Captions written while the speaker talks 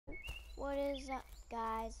What is up,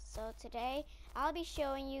 guys? So today I'll be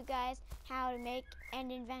showing you guys how to make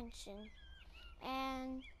an invention,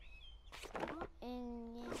 and yeah.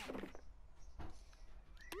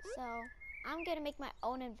 So I'm gonna make my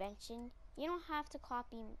own invention. You don't have to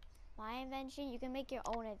copy my invention. You can make your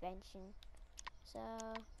own invention. So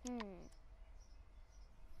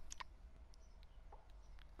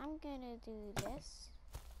I'm gonna do this.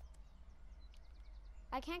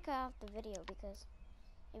 I can't cut off the video because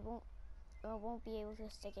it won't be able to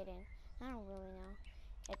stick it in. I don't really know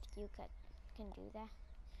if you can do that,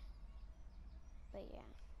 but yeah.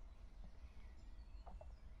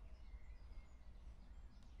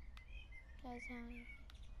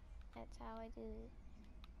 That's how I do it.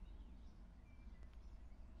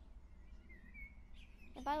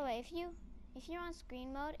 And by the way, if you're on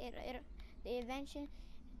screen mode, the invention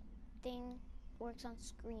thing works on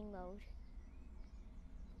screen mode.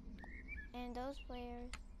 And those players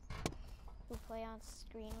who play on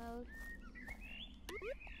screen mode,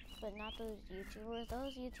 but not those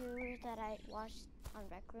YouTubers that I watched on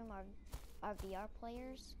Rec Room are VR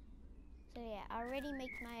players. So yeah, I already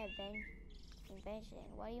made my invention.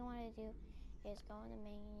 What you want to do is go in the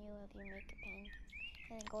menu of your Make a Pen,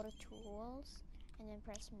 and then go to Tools, and then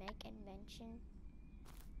press Make Invention.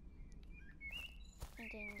 And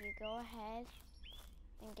then you go ahead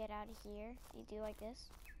and get out of here. You do like this.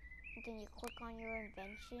 And then you click on your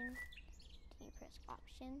invention. Then you press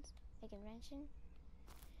Options, Make Invention.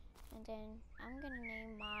 And then I'm gonna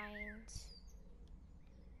name mine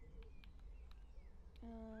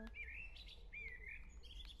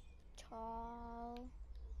Tall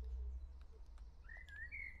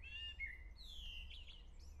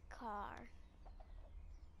Car.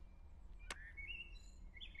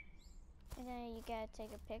 And then you gotta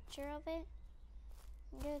take a picture of it.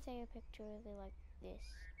 You gotta take a picture of it like this.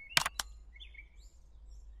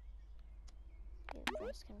 You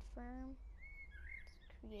press confirm. It's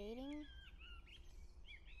creating.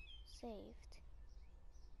 Saved.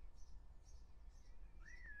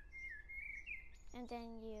 And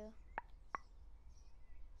then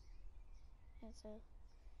so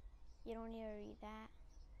you don't need to read that.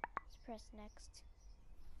 Just press next.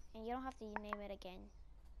 And you don't have to name it again.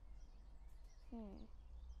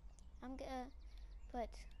 I'm gonna put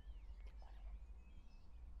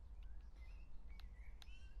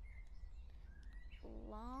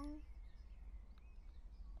long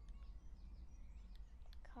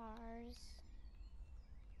cars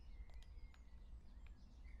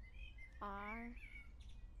are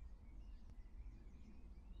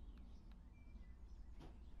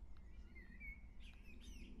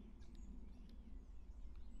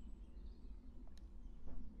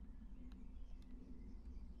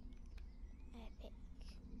epic.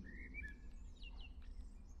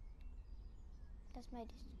 That's my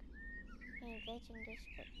invention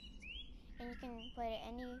description. And you can put it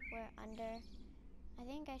anywhere under. I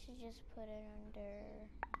think I should just put it under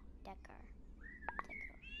decor.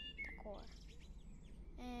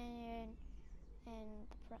 And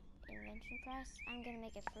the invention press, I'm gonna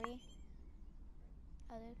make it free.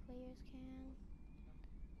 Other players can.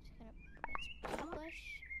 Just gonna press publish.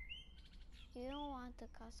 You don't want to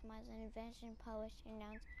customize an invention, publish,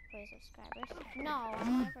 announce for your subscribers. No, I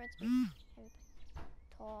want for it to be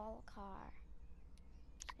tall car.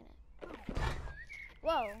 Just gonna.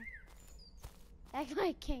 Whoa! That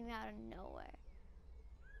guy came out of nowhere.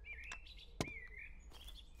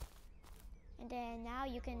 And then now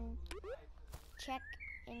you can check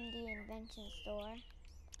in the invention store.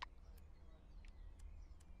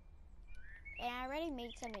 And I already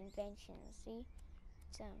made some inventions, see?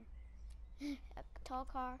 A tall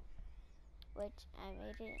car, which I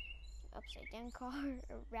made it upside down car,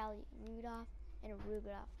 a rally Rudolph, and a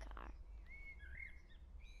Rudolph car.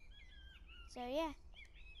 So yeah.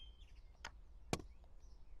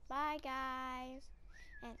 Bye guys.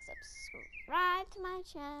 And subscribe to my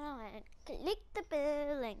channel and click the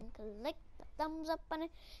bell and click the thumbs up on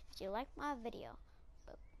it if you like my video.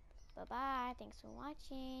 Bye bye. Thanks for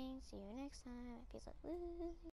watching. See you next time. Peace out.